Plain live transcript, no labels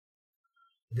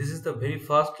This is the very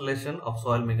first lesson of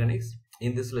soil mechanics.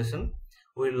 In this lesson,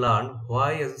 we learn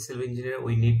why as a civil engineer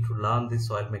we need to learn the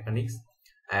soil mechanics,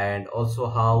 and also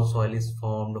how soil is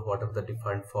formed, what are the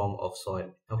different form of soil.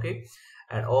 Okay,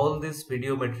 and all this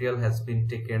video material has been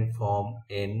taken from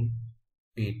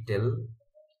NPTEL.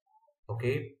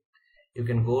 Okay, you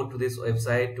can go to this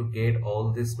website to get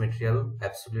all this material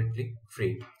absolutely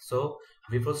free. So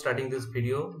before starting this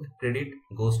video, the credit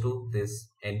goes to this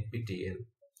NPTEL.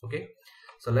 Okay,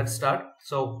 so let's start.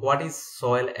 So what is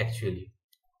soil actually?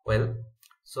 Well,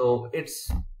 so it's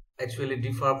actually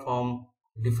differ from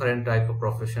different type of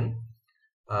profession.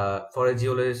 For a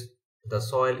geologist, the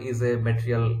soil is a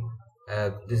material.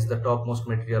 This is the topmost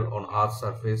material on Earth's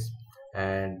surface,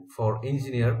 and for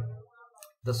engineer,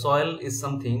 the soil is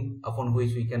something upon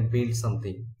which we can build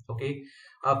something. Okay,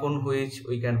 upon which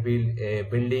we can build a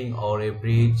building or a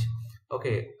bridge.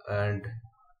 Okay, and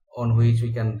on which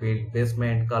we can build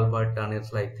basement, culvert,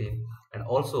 tunnels like thing. And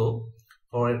also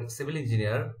for a civil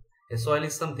engineer, a soil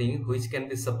is something which can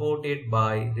be supported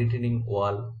by retaining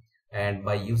wall, and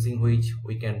by using which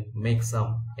we can make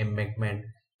some embankment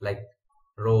like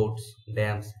roads,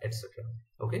 dams, etc.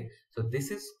 Okay, so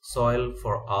this is soil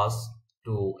for us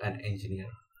to an engineer.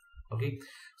 Okay,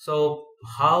 so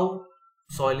how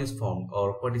soil is formed,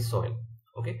 or what is soil?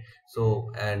 Okay, so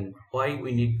and why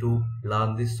we need to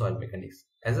learn this soil mechanics.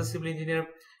 As a civil engineer,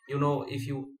 you know, if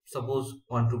you suppose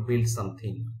want to build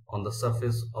something on the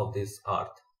surface of this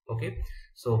earth, okay,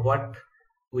 so what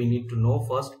we need to know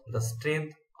first, the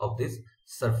strength of this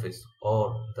surface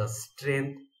or the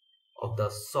strength of the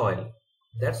soil.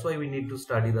 That's why we need to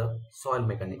study the soil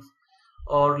mechanics.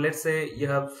 Or let's say you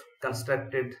have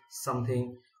constructed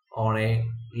something on a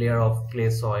layer of clay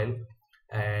soil,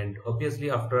 and obviously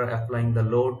after applying the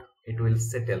load it will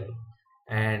settle,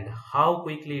 and how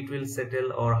quickly it will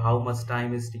settle or how much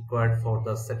time is required for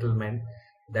the settlement,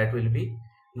 that will be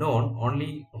known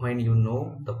only when you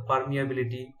know the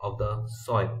permeability of the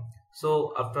soil.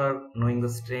 So after knowing the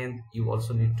strength, you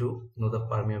also need to know the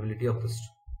permeability of the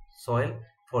soil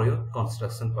for your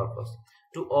construction purpose.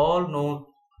 To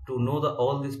know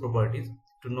all these properties,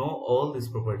 to know all this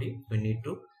property, we need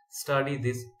to study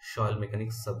this soil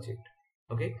mechanics subject.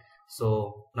 Okay,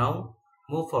 so now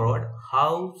move forward.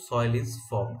 How soil is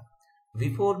formed?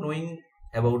 Before knowing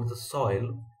about the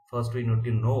soil, first we need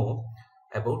to know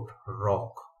about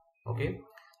rock. Okay,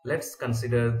 let's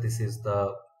consider this is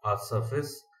the earth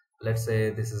surface. Let's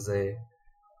say this is a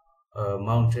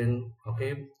mountain.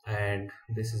 Okay, and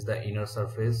this is the inner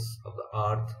surface of the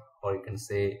earth, or you can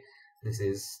say this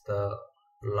is the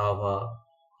lava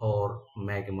or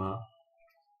magma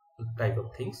type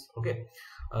of things. Okay,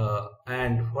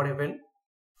 and what happened,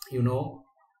 you know,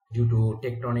 due to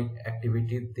tectonic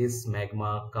activity, this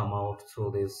magma come out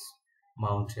through this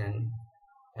mountain,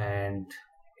 and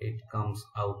it comes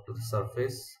out to the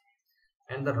surface,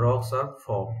 and the rocks are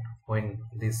formed when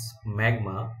this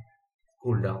magma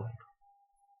cool down.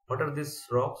 What are these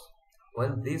rocks?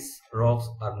 Well, these rocks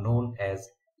are known as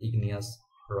igneous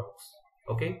rocks.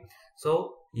 Okay,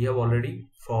 so you have already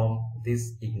formed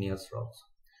these igneous rocks.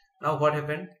 Now what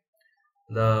happened?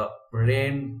 The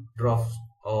rain drops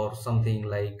or something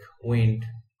like wind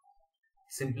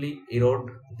simply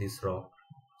erode this rock,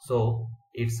 so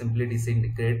it simply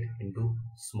disintegrates into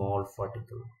small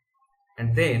particles,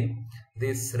 and then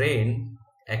this rain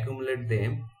accumulate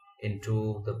them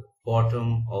into the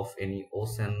bottom of any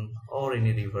ocean or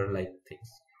any river like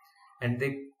things, and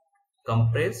they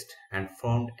compressed and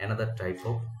formed another type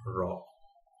of rock,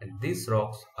 and these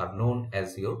rocks are known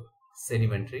as your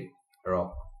sedimentary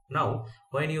rock. Now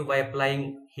when you, by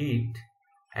applying heat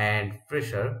and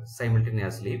pressure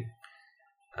simultaneously,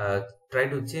 try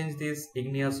to change this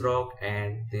igneous rock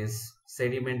and this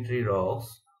sedimentary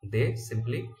rocks, they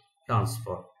simply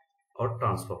transform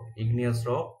igneous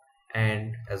rock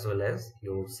and as well as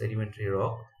your sedimentary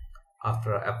rock.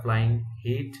 After applying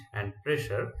heat and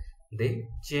pressure, they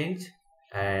change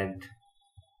and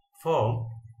form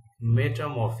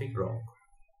metamorphic rock.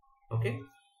 Okay,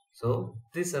 so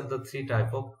these are the three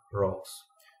type of rocks.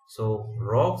 So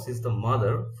rocks is the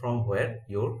mother from where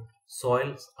your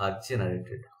soils are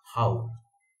generated.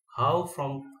 How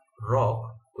from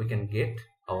rock we can get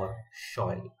our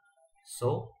soil?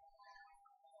 So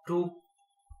to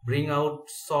bring out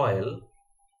soil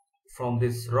from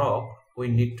this rock, we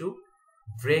need to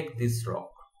break this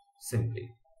rock. Simply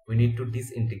we need to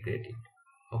disintegrate it.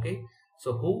 Okay,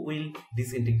 so who will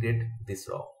disintegrate this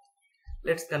rock?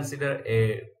 Let's consider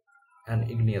an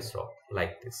igneous rock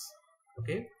like this.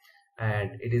 Okay,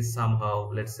 and it is somehow,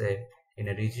 let's say, in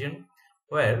a region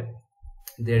where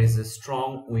there is a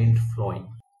strong wind flowing.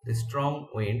 the strong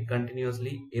wind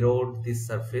continuously erode this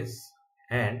surface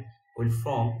and will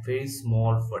form very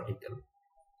small particle.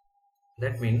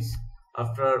 That means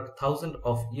after thousands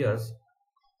of years,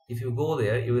 if you go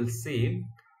there, you will see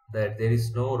that there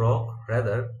is no rock,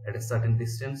 rather at a certain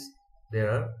distance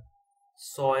there are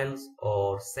soils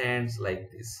or sands like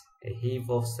this, a heap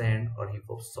of sand or heap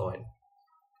of soil.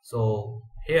 So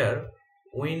here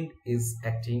wind is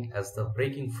acting as the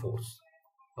braking force.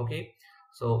 Okay,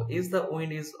 so is the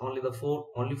wind is only the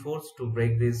only force to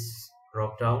break this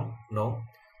rock down? No.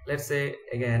 Let's say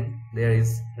again there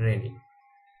is raining.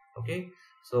 Okay,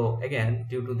 so again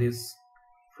due to this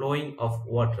flowing of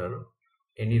water,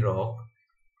 any rock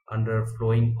under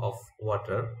flowing of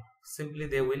water, simply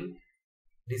they will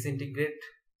disintegrate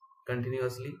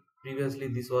continuously. Previously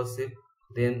this was shape,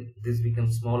 then this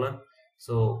becomes smaller,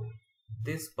 so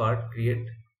this part create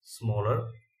smaller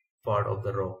part of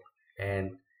the rock,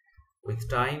 and with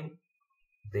time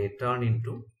they turn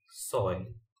into soil.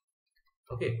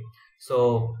 Okay,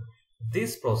 so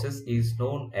this process is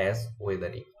known as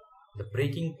weathering. The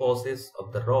breaking process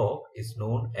of the rock is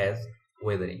known as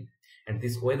weathering, and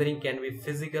this weathering can be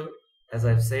physical, as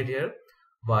I've said here,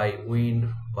 by wind,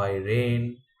 by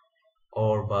rain,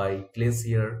 or by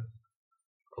glacier.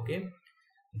 Okay,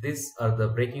 these are the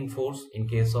breaking force in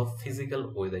case of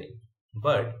physical weathering.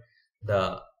 But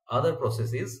the other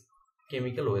process is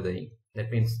chemical weathering.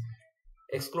 That means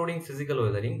excluding physical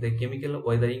weathering, the chemical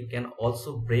weathering can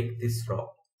also break this rock.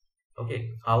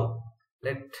 Okay, how?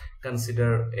 Let's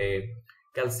consider a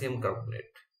calcium carbonate.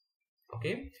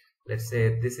 Okay, let's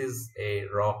say this is a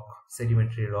rock,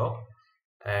 sedimentary rock,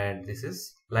 and this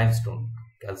is limestone,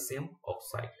 calcium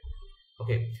oxide.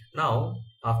 Okay, now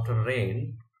after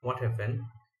rain, what happened?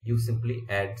 You simply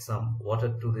add some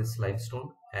water to this limestone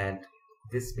and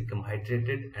this become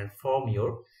hydrated and form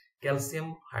your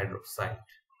calcium hydroxide.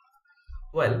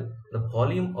 Well, the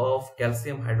volume of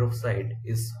calcium hydroxide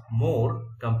is more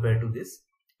compared to this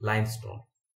limestone.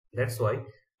 That's why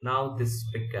now this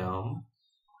become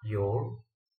your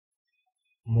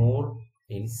more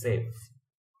in safe.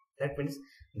 That means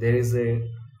there is a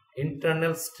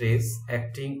internal stress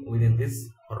acting within this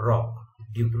rock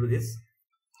due to this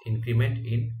increment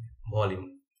in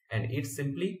volume, and it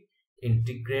simply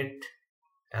integrate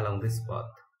along this path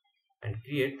and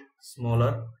create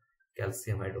smaller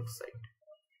calcium hydroxide.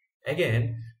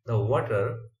 Again, the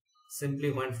water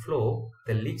simply when flow,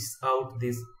 they leaks out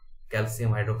this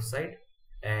calcium hydroxide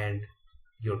and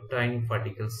your tiny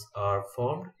particles are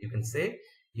formed. You can say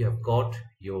you have got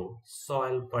your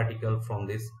soil particle from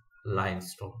this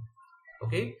limestone.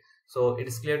 Okay, so it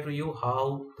is clear to you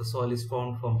how the soil is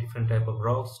formed from different type of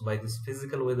rocks by this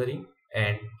physical weathering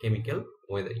and chemical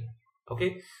weathering.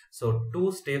 Okay, so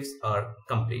two steps are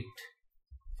complete.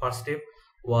 First step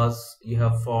was you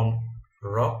have formed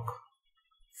rock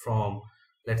from,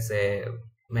 let's say,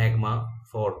 magma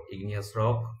for igneous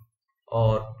rock,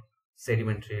 or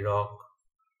sedimentary rock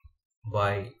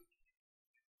by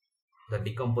the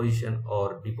decomposition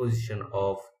or deposition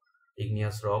of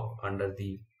igneous rock under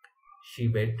the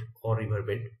seabed or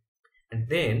riverbed, and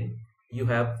then you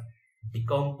have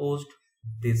decomposed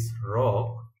this rock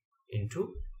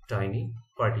into tiny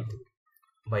particles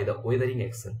by the weathering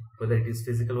action, whether it is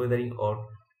physical weathering or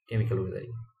chemical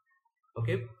weathering.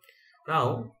 Okay,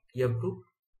 now you have to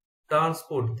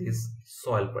transport this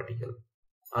soil particle,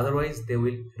 otherwise they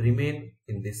will remain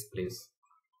in this place.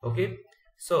 Okay,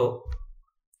 so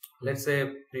let's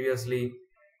say previously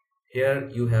here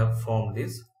you have formed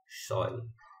this soil.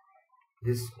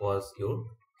 This was your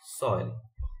soil.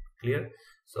 Clear?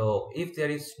 So if there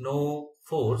is no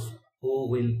force who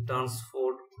will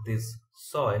transport this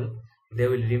soil, they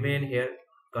will remain here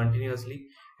continuously,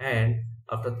 and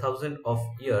after thousands of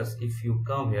years if you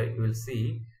come here, you will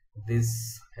see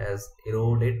this has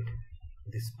eroded,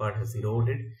 this part has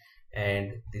eroded,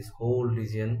 and this whole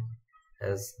region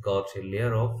has got a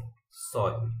layer of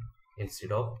soil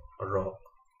instead of a rock,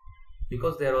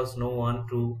 because there was no one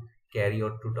to carry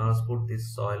or to transport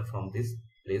this soil from this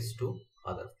place to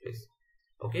other place.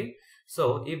 Okay,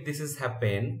 so if this is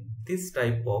happen, this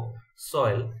type of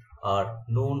soil are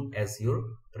known as your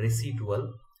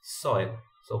residual soil.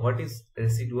 So what is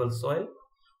residual soil?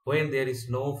 When there is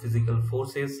no physical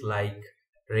forces like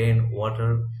rain,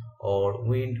 water, or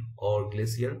wind or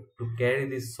glacier to carry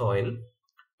this soil,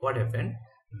 what happened?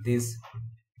 This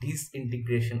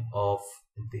disintegration of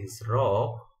this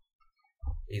rock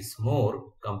is more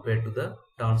compared to the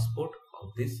transport of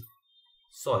this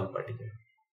soil particle.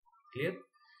 Clear?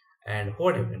 And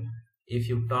what happened if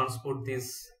you transport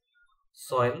this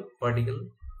soil particle?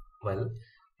 Well,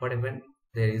 what happened?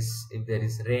 If there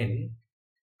is rain,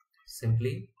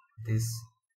 simply this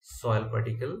soil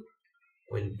particle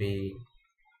will be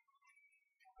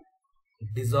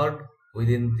dissolved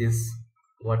within this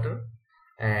water,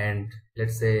 and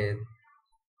let's say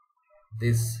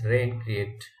this rain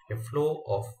create a flow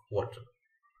of water.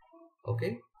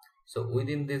 Okay, so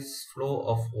within this flow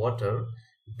of water,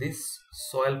 this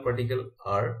soil particle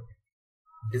are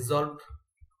dissolved.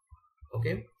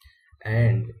 Okay,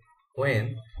 and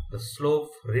when the slope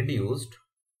reduced,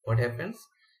 what happens?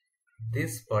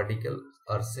 These particles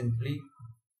are simply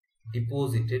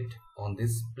deposited on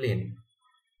this plane,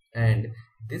 and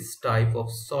this type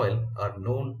of soil are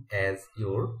known as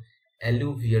your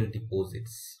alluvial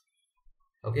deposits.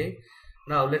 Okay,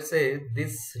 now let's say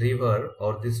this river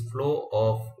or this flow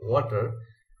of water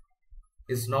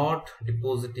is not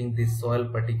depositing this soil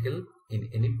particle in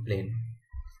any plane.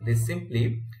 They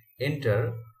simply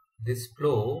enter, this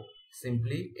flow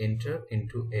simply enter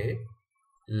into a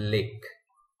lake.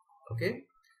 Okay,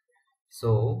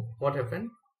 so what happened?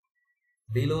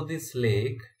 Below this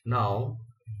lake, now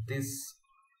this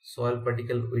soil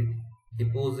particle will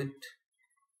deposit,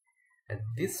 and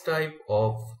this type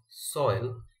of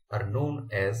soil are known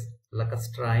as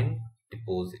lacustrine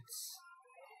deposits.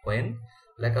 When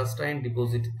lacustrine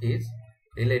deposit is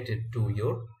related to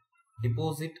your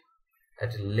deposit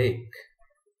at a lake,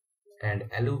 and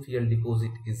alluvial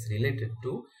deposit is related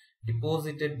to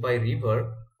deposited by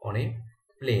river on a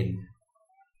plain.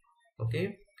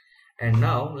 Okay, and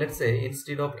now let's say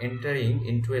instead of entering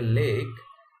into a lake,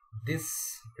 this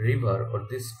river or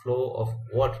this flow of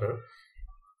water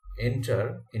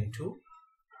enter into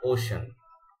ocean.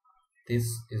 This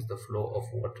is the flow of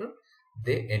water,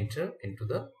 they enter into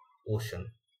the ocean.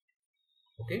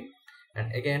 Okay,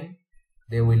 and again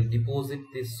they will deposit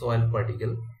this soil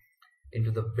particle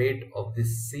into the bed of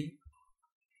this sea,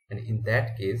 and in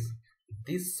that case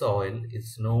this soil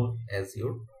is known as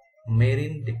your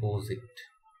marine deposit.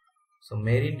 So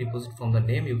marine deposit, from the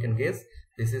name you can guess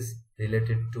this is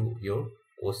related to your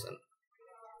ocean.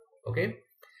 Okay,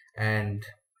 and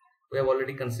we have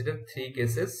already considered three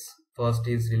cases. First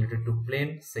is related to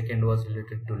plain, second was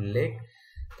related to lake,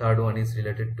 third one is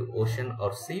related to ocean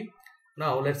or sea.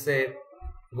 Now let's say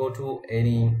go to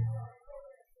any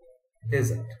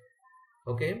desert.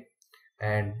 Okay,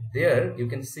 and there you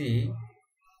can see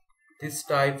this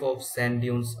type of sand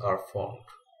dunes are formed.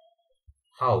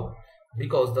 How?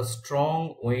 Because the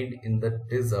strong wind in the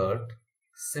desert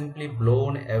simply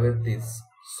blown away this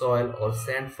soil or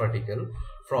sand particle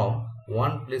from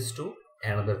one place to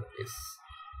another place.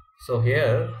 So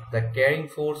here the carrying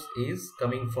force is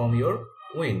coming from your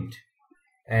wind,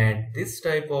 and this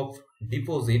type of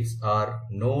deposits are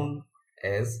known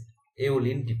as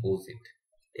Aeolian deposit.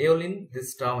 Aeolian,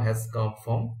 this term has come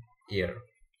from air.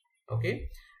 Okay,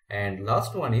 and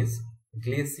last one is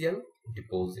glacial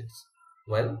deposits.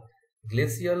 Well,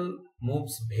 glacial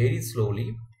moves very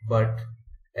slowly, but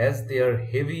as they are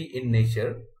heavy in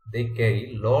nature, they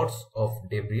carry lots of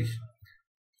debris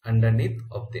underneath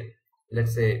of them.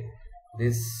 Let's say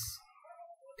this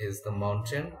is the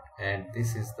mountain and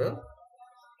this is the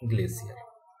glacier.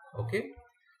 Okay,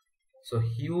 so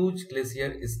huge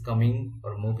glacier is coming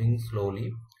or moving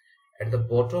slowly. At the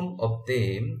bottom of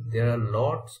them there are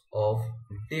lots of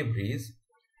debris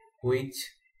which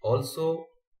also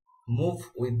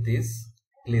move with this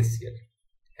glacier,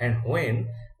 and when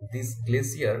this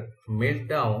glacier melt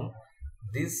down,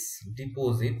 these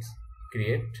deposits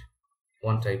create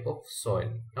one type of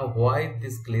soil. Now why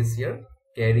this glacier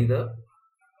carry the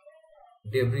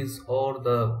debris or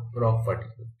the rock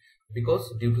particle?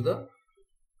 Because due to the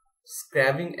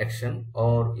scraping action,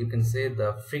 or you can say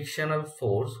the frictional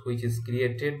force which is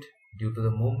created due to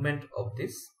the movement of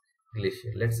this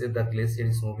glacier. Let's say the glacier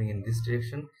is moving in this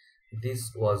direction,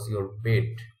 this was your bed.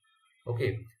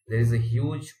 Okay, there is a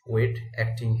huge weight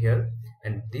acting here,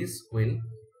 and this will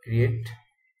create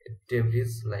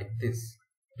debris like this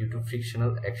due to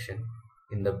frictional action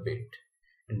in the bed,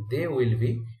 and they will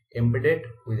be embedded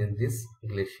within this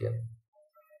glacier.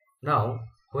 Now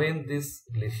when this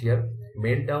glacier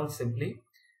melt down, simply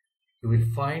you will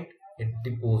find a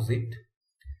deposit,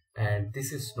 and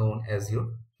this is known as your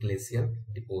glacial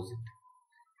deposit.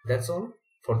 That's all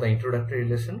for the introductory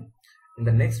lesson. In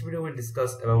the next video we'll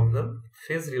discuss about the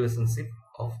phase relationship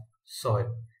of soil,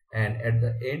 and at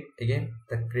the end again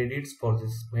the credits for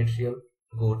this material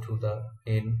go to the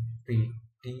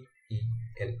NPTEL.